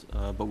suggestions,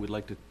 but we'd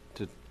like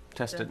to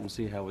test it Yeah. and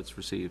see how it's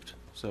received.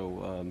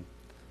 So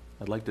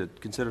I'd like to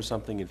consider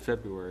something in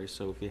February,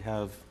 so if you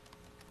have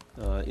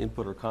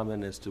input or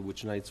comment as to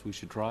which nights we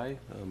should try,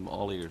 I'm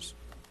all ears.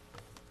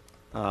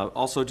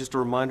 Also, just a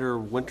reminder,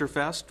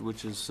 Winterfest,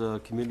 which is a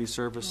community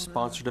service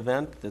sponsored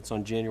event, that's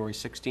on January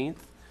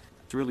 16th.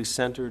 It's really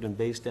centered and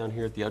based down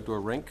here at the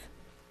outdoor rink,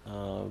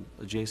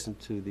 adjacent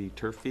to the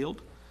turf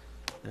field.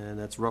 and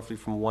that's roughly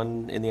from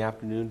 1 in the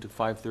afternoon to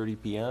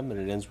 5:30 p.m., and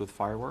it ends with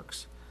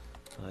fireworks.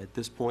 At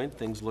this point,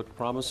 things look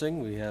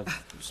promising. We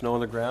have snow on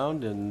the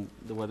ground, and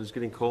the weather's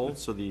getting cold,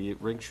 so the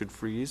rink should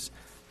freeze.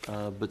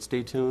 But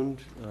stay tuned.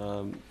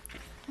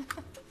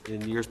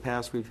 In years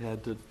past, we've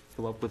had to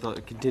come up with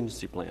a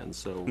contingency plan,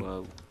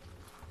 so,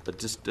 but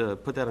just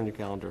put that on your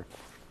calendar.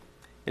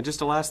 And just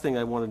the last thing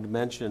I wanted to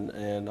mention,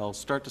 and I'll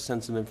start to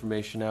send some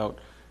information out.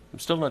 I'm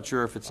still not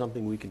sure if it's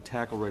something we can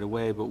tackle right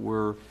away, but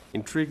we're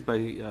intrigued by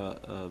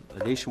a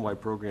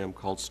nationwide program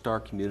called Star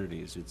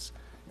Communities. It's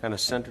kind of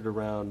centered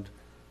around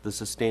the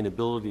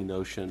sustainability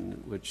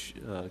notion, which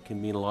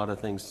can mean a lot of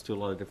things to a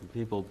lot of different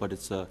people, but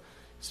it's an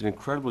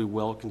incredibly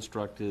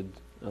well-constructed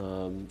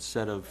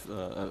set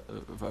of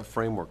a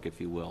framework, if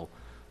you will,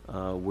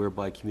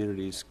 whereby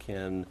communities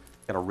can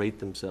kind of rate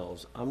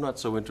themselves. I'm not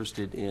so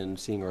interested in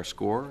seeing our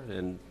score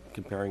and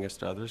comparing us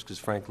to others, because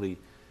frankly,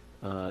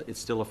 it's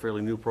still a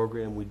fairly new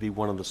program. We'd be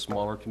one of the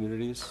smaller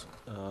communities.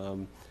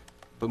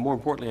 But more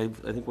importantly,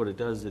 I think what it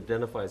does is it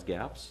identifies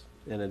gaps,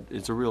 and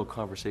it's a real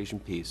conversation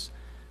piece.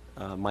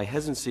 My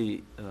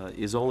hesitancy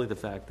is only the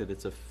fact that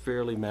it's a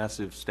fairly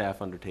massive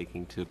staff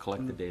undertaking to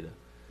collect the data.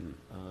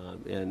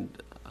 And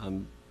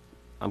I'm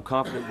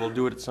confident we'll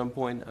do it at some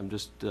point. I'm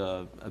just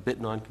a bit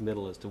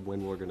non-committal as to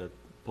when we're going to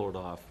pull it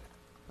off.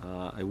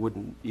 I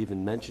wouldn't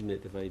even mention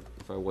it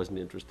if I wasn't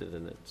interested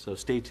in it. So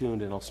stay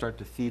tuned, and I'll start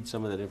to feed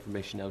some of that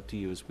information out to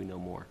you as we know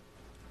more.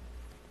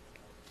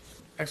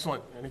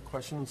 Excellent. Any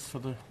questions for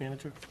the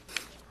manager?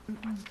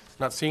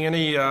 Not seeing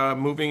any.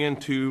 Moving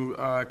into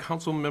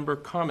council member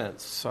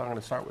comments. So I'm going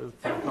to start with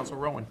Council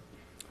Rowan.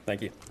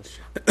 Thank you.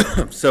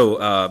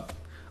 So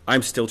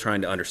I'm still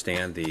trying to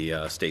understand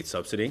the state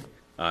subsidy.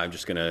 I'm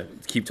just going to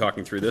keep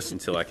talking through this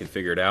until I can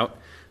figure it out.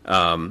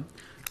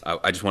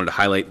 I just wanted to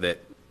highlight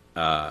that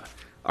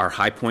our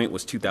high point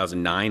was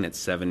 2009 at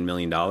 $7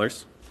 million.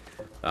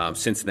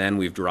 Since then,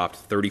 we've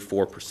dropped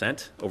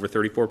 34%, over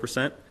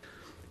 34%.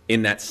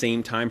 In that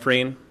same time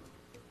frame,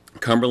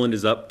 Cumberland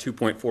is up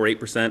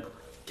 2.48%.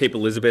 Cape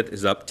Elizabeth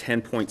is up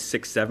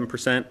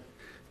 10.67%.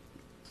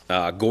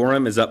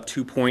 Gorham is up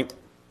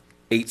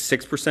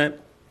 2.86%.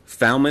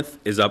 Falmouth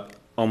is up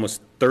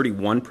almost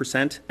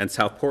 31%, and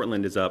South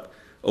Portland is up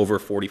over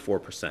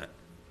 44%.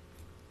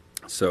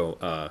 So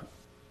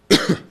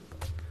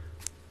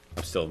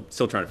I'm still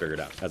trying to figure it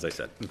out, as I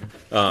said.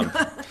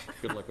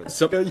 Good luck with it.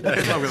 So, Good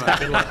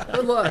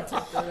luck.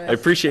 I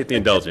appreciate the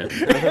indulgence.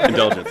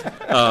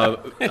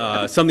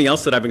 Something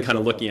else that I've been kind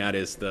of looking at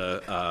is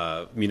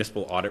the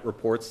municipal audit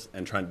reports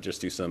and trying to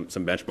just do some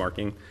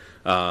benchmarking.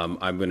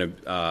 I'm going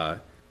to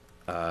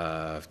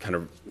kind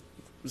of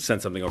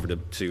send something over to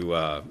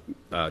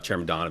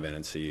Chairman Donovan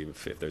and see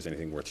if there's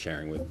anything worth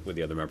sharing with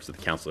the other members of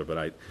the council.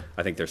 But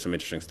I think there's some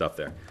interesting stuff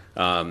there.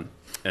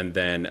 And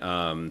then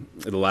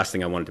the last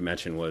thing I wanted to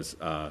mention was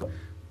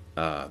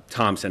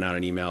Tom sent out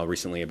an email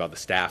recently about the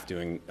staff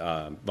doing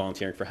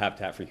volunteering for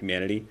Habitat for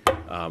Humanity.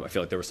 I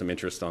feel like there was some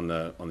interest on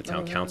the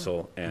town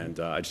council,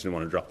 and I just didn't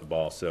want to drop the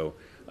ball. So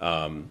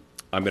I'm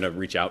going to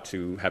reach out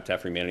to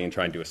Habitat for Humanity and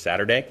try and do a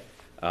Saturday.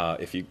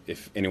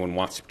 If anyone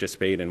wants to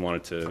participate and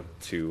wanted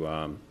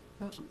to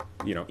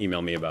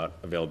email me about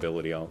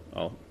availability, I'll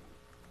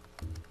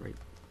Great.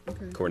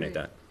 coordinate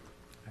that.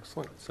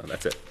 Excellent. So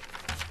that's it.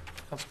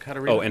 Council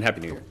Caterina. Oh, and Happy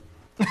New Year.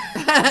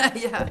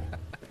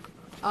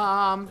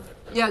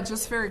 Yeah,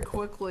 just very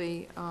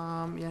quickly,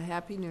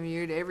 Happy New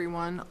Year to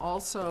everyone.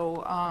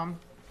 Also,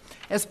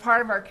 as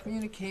part of our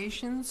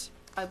communications,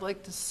 I'd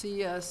like to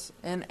see us,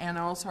 and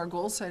also our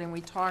goal setting, we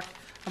talked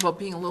about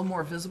being a little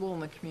more visible in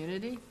the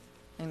community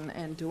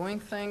and doing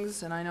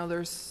things. And I know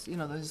there's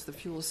the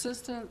fuel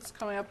assistance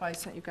coming up. I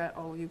sent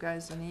you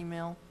guys an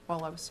email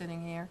while I was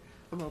sitting here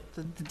about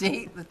the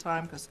date, the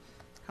time, because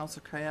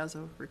Councilor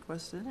Caiazzo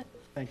requested it.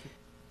 Thank you.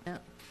 Yeah,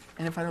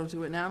 and if I don't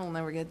do it now, it'll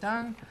never get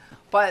done.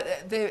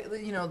 But there's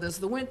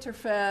the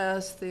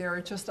Winterfest. There are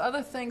just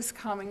other things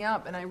coming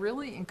up, and I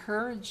really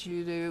encourage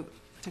you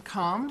to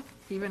come,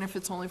 even if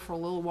it's only for a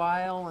little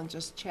while, and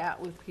just chat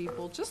with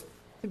people, just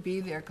to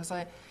be there, because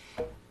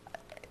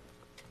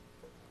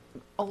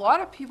a lot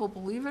of people,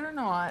 believe it or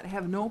not,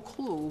 have no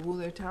clue who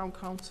their town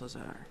councilors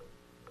are.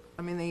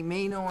 I mean, they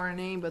may know our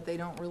name, but they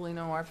don't really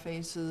know our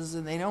faces,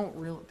 and they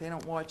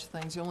don't watch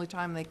things. The only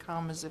time they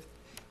come is if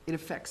it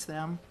affects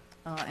them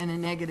in a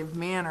negative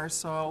manner.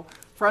 So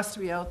for us to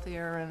be out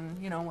there, and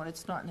when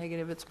it's not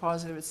negative, it's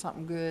positive, it's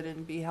something good,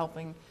 and be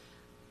helping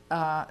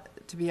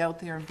to be out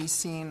there and be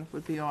seen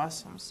would be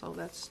awesome. So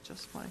that's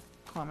just my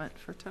comment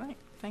for tonight.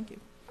 Thank you.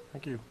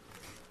 Thank you.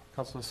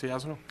 Councilor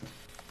Ciasno.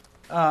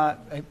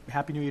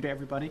 Happy New Year to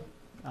everybody.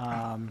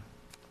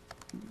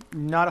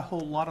 Not a whole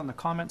lot on the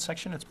comment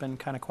section. It's been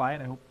kind of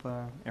quiet. I hope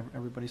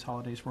everybody's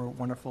holidays were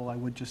wonderful. I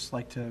would just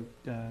like to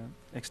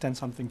extend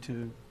something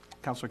to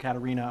Councilor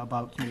Caterina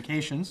about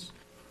communications.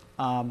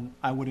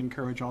 I would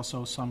encourage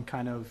also some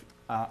kind of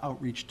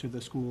outreach to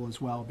the school as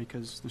well,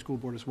 because the school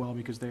board as well,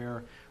 because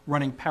they're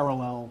running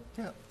parallel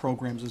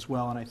programs as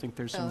well, and I think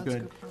there's some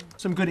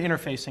good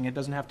interfacing. It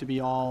doesn't have to be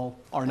all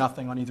or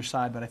nothing on either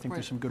side, but I think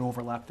there's some good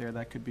overlap there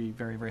that could be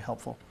very, very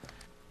helpful.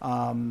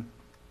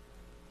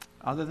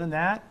 Other than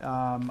that,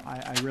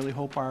 I really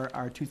hope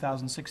our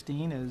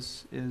 2016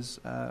 is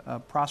a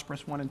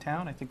prosperous one in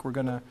town. I think we're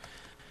gonna,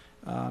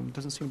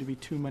 doesn't seem to be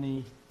too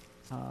many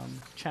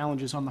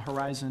challenges on the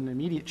horizon,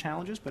 immediate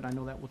challenges, but I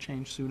know that will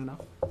change soon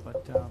enough.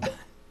 But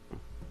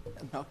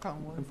Knock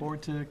on wood. looking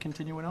forward to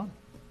continuing on.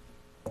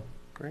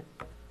 Great.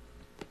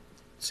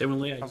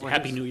 Similarly, Sounds like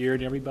Happy it's- New Year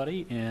to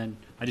everybody, and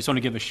I just want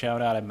to give a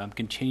shout out. I'm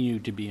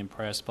continuing to be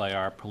impressed by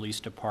our police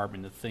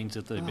department, the things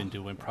that they've been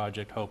doing,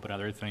 Project Hope and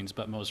other things,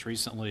 but most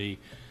recently,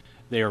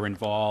 they are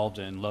involved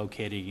in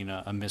locating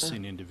a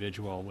missing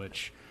individual,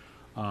 which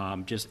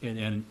and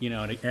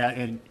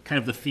kind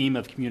of the theme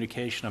of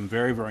communication, I'm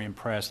very, very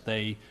impressed.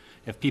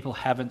 If people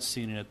haven't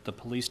seen it, the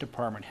police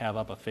department have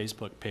up a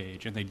Facebook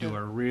page, and they do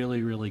a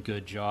really, really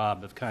good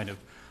job of kind of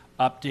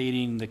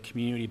updating the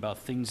community about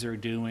things they're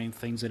doing,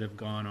 things that have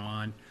gone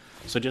on.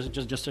 So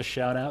just a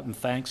shout out and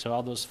thanks to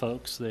all those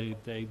folks. They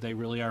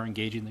really are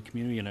engaging the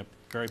community in a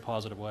very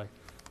positive way.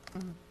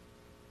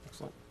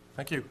 Excellent.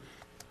 Thank you.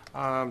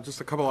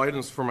 Just a couple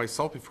items for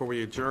myself before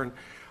we adjourn.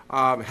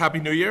 Happy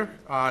New Year.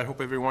 I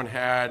hope everyone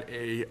had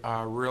a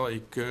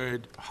really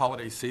good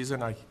holiday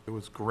season. It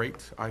was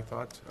great, I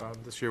thought.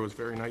 This year was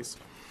very nice.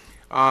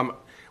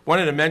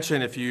 Wanted to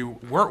mention, if you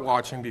weren't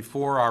watching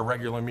before our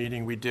regular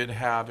meeting, we did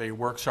have a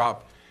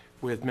workshop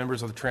with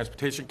members of the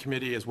Transportation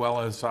Committee as well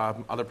as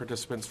other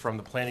participants from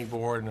the Planning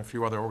Board and a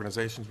few other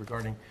organizations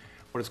regarding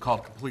what is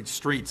called Complete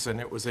Streets.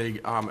 And it was a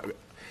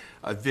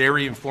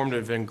very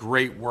informative and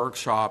great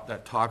workshop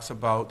that talks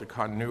about the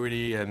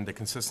continuity and the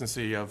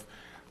consistency of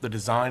the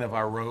design of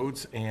our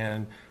roads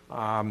and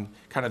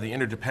kind of the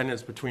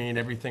interdependence between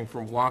everything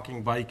from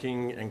walking,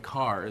 biking, and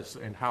cars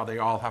and how they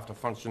all have to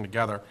function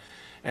together.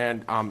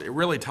 And it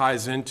really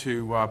ties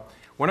into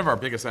one of our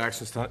biggest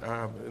actions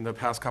in the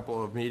past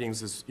couple of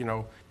meetings is,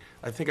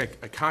 I think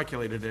I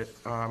calculated it.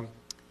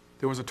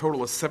 There was a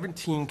total of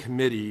 17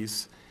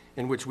 committees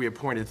in which we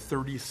appointed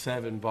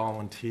 37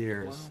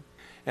 volunteers. Wow.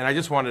 And I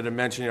just wanted to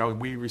mention,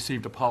 we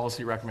received a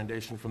policy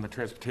recommendation from the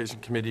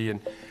Transportation Committee,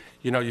 and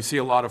you see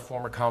a lot of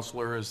former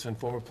counselors and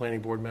former planning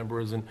board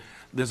members, and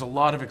there's a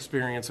lot of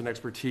experience and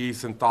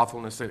expertise and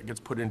thoughtfulness that gets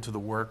put into the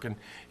work, and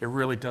it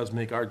really does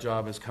make our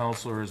job as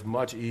counselors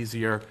much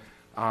easier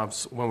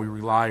when we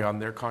rely on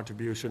their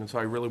contribution. And so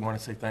I really want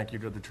to say thank you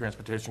to the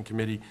Transportation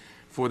Committee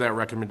for that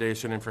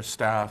recommendation and for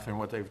staff and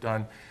what they've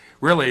done.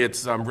 Really,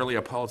 it's really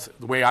a policy,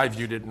 the way I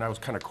viewed it, and I was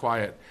kind of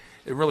quiet,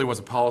 it really was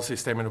a policy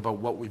statement about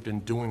what we've been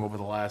doing over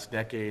the last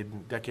decade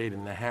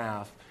and a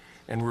half,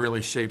 and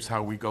really shapes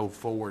how we go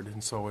forward.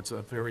 And so it's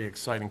a very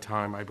exciting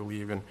time, I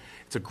believe, and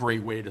it's a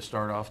great way to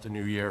start off the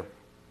new year.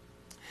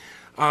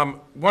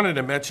 Wanted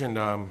to mention,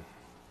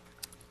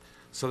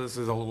 so this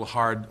is a little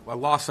hard, I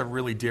lost a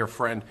really dear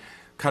friend,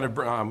 kind of,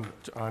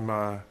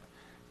 I'm,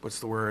 what's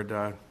the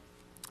word,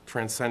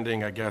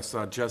 transcending, I guess,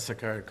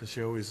 Jessica, because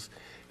she always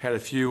had a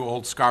few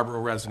old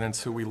Scarborough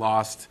residents who we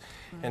lost.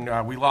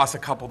 And we lost a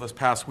couple this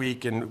past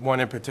week, and one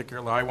in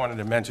particular I wanted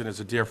to mention is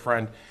a dear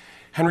friend,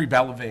 Henry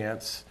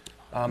Bellavance.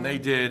 They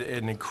did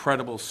an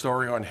incredible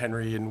story on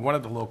Henry in one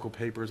of the local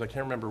papers, I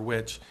can't remember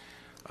which.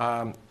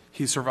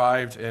 He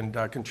survived and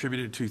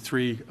contributed to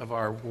 3 of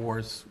our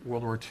wars,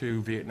 World War II,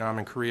 Vietnam,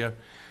 and Korea.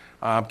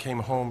 Came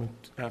home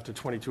after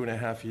 22 and a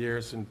half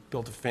years and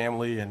built a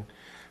family, and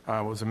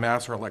was a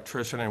master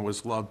electrician and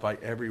was loved by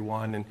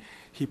everyone. And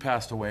he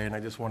passed away, and I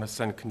just want to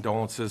send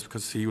condolences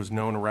because he was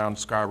known around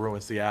Scarborough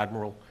as the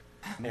Admiral.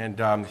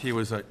 And he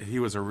was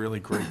a really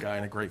great guy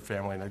and a great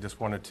family, and I just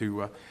wanted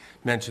to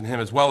mention him,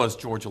 as well as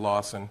George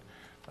Lawson.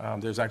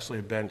 There's actually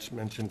a bench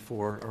mentioned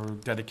for or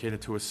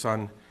dedicated to his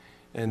son,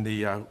 and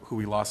who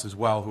we lost as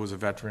well, who was a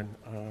veteran,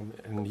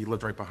 and he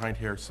lived right behind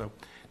here. So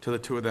to the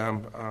two of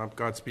them,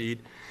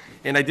 Godspeed.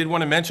 And I did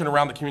want to mention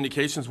around the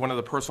communications, one of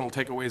the personal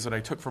takeaways that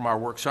I took from our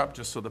workshop,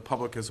 just so the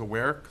public is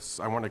aware,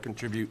 because I want to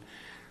contribute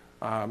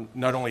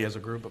not only as a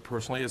group, but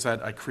personally, is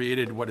that I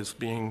created what is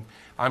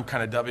I'm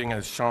kind of dubbing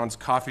as Sean's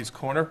Coffee's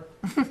Corner.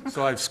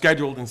 So I've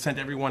scheduled and sent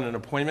everyone an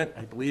appointment.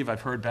 I believe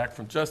I've heard back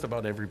from just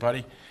about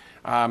everybody,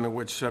 in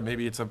which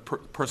maybe it's a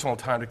personal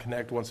time to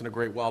connect once in a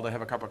great while to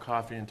have a cup of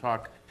coffee and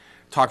talk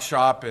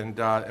shop and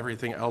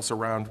everything else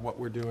around what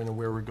we're doing and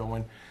where we're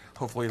going.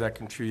 Hopefully that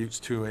contributes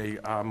to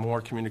a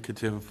more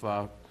communicative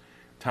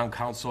town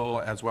council,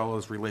 as well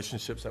as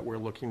relationships that we're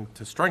looking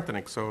to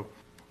strengthening. So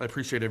I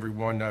appreciate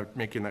everyone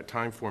making that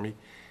time for me.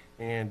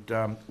 And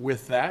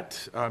with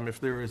that, if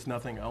there is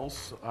nothing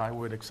else, I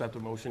would accept a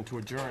motion to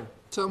adjourn.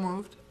 So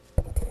moved.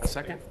 A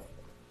second?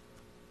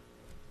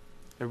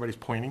 Everybody's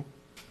pointing.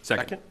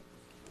 Second.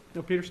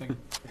 Bill Peterson.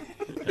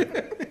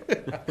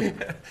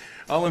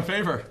 All in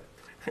favor?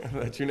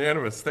 That's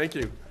unanimous. Thank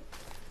you.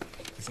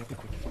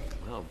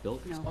 Wow, Bill.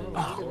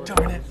 Oh,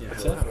 darn it.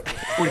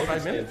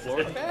 45 minutes?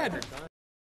 Not bad.